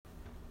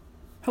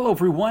Hello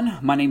everyone,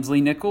 my name is Lee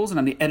Nichols and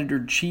I'm the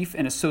Editor-in-Chief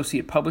and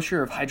Associate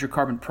Publisher of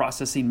Hydrocarbon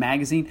Processing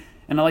Magazine,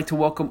 and I'd like to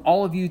welcome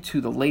all of you to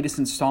the latest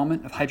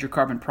installment of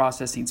Hydrocarbon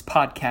Processing's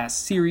podcast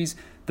series,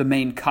 The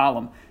Main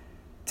Column.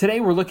 Today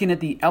we're looking at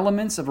the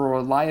elements of a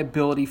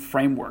reliability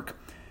framework.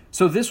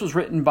 So this was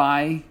written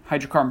by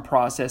Hydrocarbon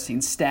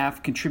Processing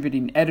staff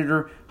contributing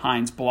editor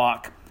Heinz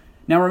Bloch.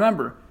 Now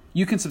remember,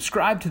 you can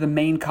subscribe to the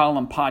Main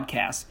Column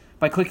podcast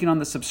by clicking on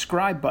the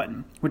subscribe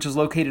button, which is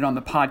located on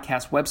the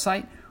podcast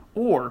website,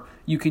 or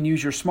you can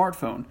use your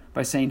smartphone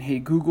by saying, "Hey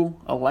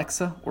Google,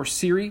 Alexa, or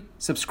Siri,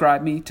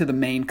 subscribe me to the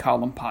Main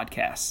Column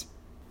podcast."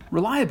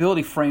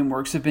 Reliability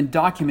frameworks have been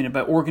documented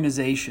by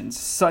organizations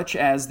such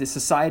as the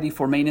Society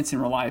for Maintenance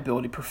and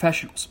Reliability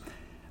Professionals.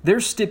 They're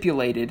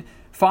stipulated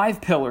 5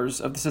 pillars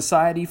of the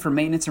Society for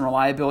Maintenance and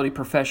Reliability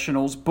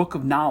Professionals' Book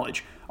of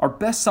Knowledge are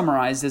best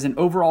summarized as an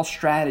overall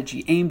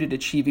strategy aimed at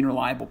achieving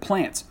reliable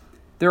plants.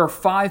 There are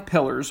 5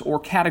 pillars or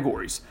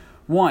categories.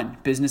 1.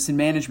 Business and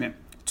management.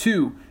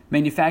 2.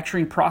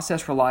 Manufacturing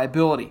process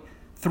reliability.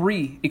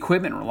 3.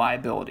 Equipment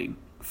reliability.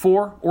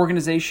 4.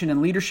 Organization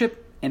and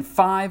leadership. And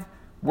 5.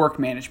 Work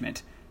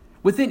management.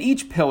 Within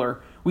each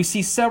pillar, we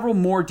see several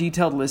more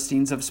detailed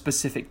listings of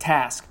specific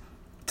tasks.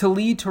 To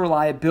lead to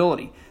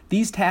reliability,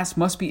 these tasks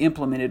must be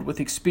implemented with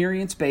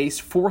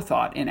experience-based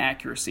forethought and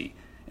accuracy.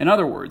 In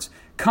other words,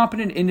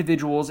 competent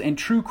individuals and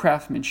true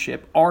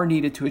craftsmanship are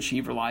needed to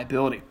achieve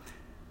reliability.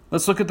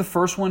 Let's look at the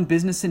first one,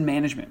 business and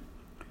management.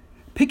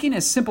 Picking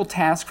a simple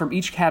task from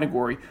each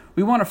category,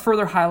 we want to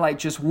further highlight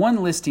just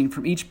one listing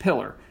from each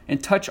pillar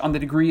and touch on the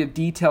degree of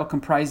detail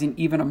comprising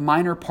even a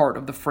minor part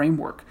of the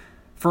framework.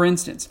 For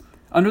instance,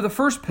 under the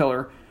first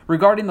pillar,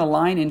 regarding the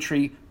line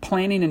entry,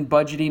 planning and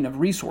budgeting of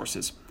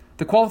resources,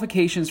 the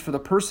qualifications for the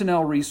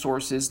personnel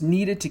resources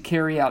needed to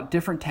carry out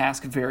different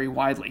tasks vary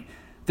widely.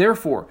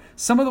 Therefore,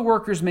 some of the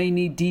workers may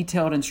need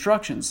detailed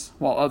instructions,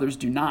 while others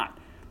do not.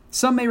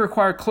 Some may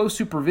require close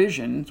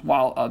supervision,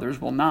 while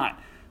others will not.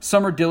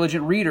 Some are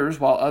diligent readers,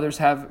 while others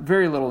have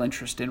very little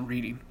interest in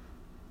reading.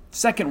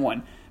 Second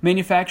one,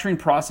 manufacturing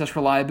process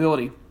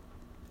reliability.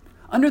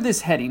 Under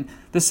this heading,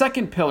 the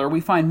second pillar, we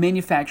find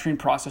manufacturing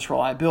process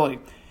reliability.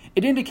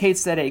 It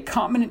indicates that a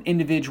competent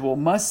individual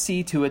must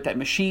see to it that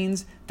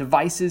machines,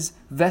 devices,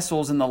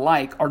 vessels, and the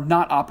like are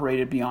not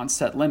operated beyond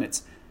set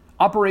limits.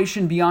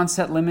 Operation beyond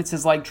set limits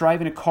is like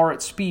driving a car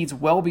at speeds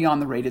well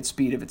beyond the rated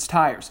speed of its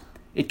tires.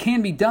 It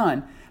can be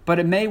done, but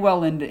it may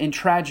well end in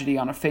tragedy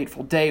on a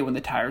fateful day when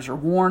the tires are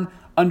worn,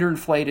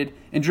 underinflated,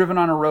 and driven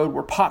on a road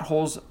where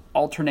potholes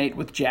alternate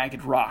with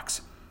jagged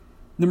rocks.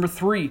 Number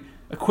 3,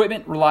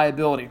 equipment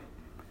reliability.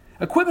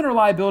 Equipment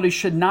reliability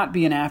should not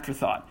be an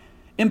afterthought.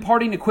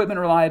 Imparting equipment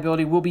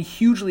reliability will be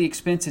hugely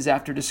expensive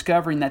after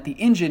discovering that the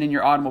engine in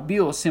your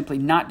automobile is simply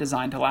not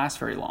designed to last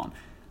very long.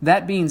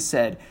 That being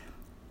said,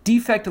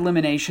 defect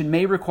elimination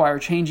may require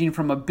changing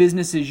from a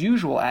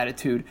business-as-usual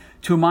attitude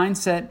to a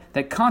mindset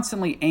that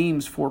constantly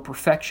aims for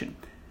perfection.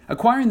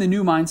 Acquiring the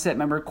new mindset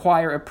may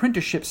require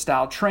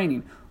apprenticeship-style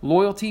training,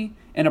 loyalty,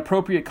 and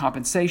appropriate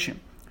compensation.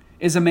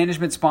 Is a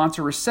management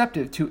sponsor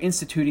receptive to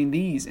instituting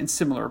these and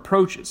similar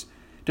approaches?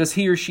 Does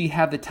he or she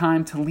have the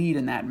time to lead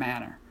in that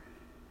manner?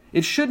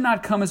 It should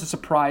not come as a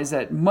surprise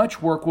that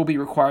much work will be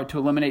required to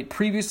eliminate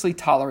previously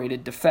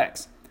tolerated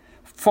defects.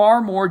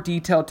 Far more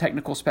detailed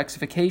technical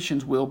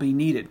specifications will be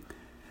needed.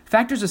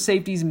 Factors of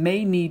safety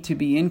may need to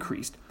be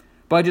increased.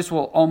 Budgets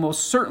will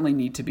almost certainly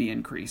need to be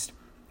increased.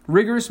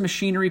 Rigorous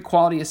machinery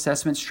quality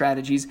assessment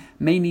strategies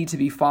may need to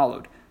be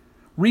followed.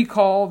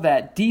 Recall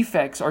that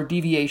defects are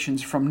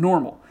deviations from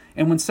normal,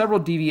 and when several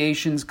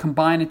deviations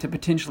combine into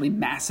potentially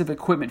massive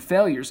equipment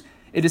failures,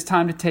 it is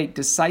time to take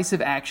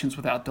decisive actions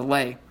without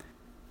delay.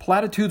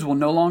 Platitudes will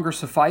no longer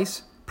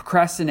suffice.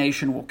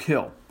 Procrastination will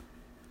kill.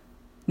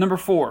 Number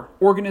 4,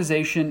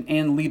 organization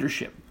and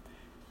leadership.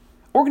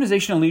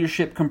 Organization and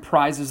leadership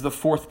comprises the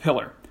 4th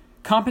pillar.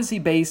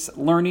 Competency-based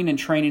learning and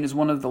training is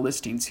one of the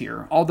listings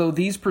here, although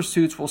these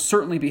pursuits will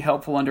certainly be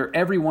helpful under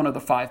every one of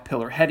the 5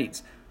 pillar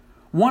headings.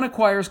 One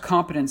acquires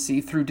competency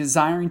through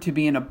desiring to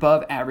be an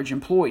above-average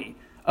employee,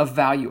 a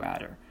value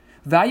adder.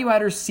 Value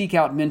adders seek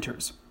out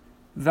mentors.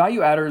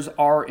 Value adders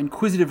are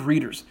inquisitive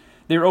readers.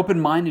 They are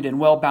open-minded and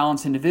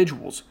well-balanced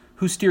individuals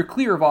who steer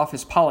clear of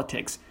office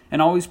politics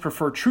and always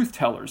prefer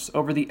truth-tellers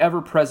over the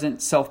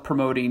ever-present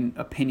self-promoting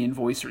opinion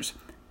voicers.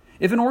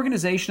 If an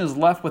organization is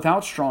left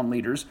without strong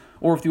leaders,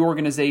 or if the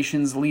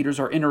organization's leaders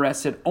are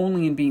interested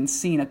only in being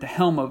seen at the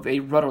helm of a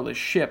rudderless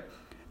ship,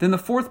 then the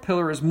 4th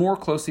pillar is more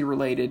closely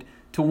related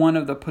to one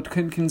of the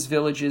Potemkin's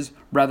villages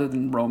rather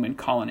than Roman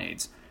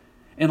colonnades.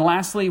 And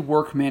lastly,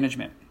 work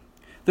management.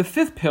 The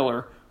 5th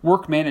pillar,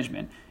 work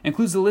management,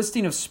 includes the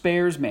listing of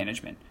spares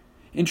management.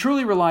 In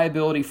truly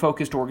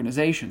reliability-focused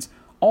organizations,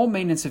 all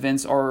maintenance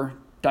events are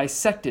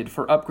dissected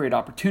for upgrade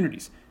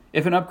opportunities.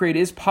 If an upgrade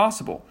is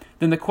possible,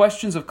 then the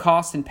questions of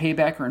cost and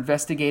payback are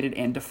investigated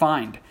and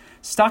defined.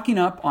 Stocking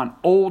up on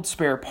old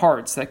spare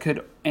parts that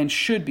could and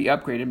should be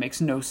upgraded makes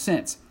no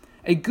sense.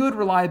 A good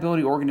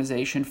reliability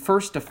organization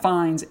first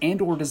defines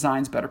and/or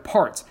designs better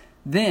parts,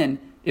 then,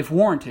 if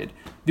warranted,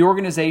 the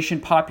organization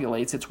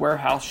populates its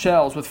warehouse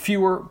shelves with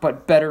fewer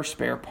but better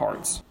spare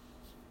parts.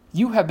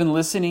 You have been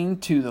listening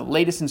to the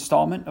latest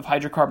installment of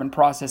Hydrocarbon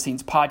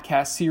Processing's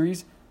podcast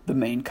series, The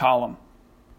Main Column.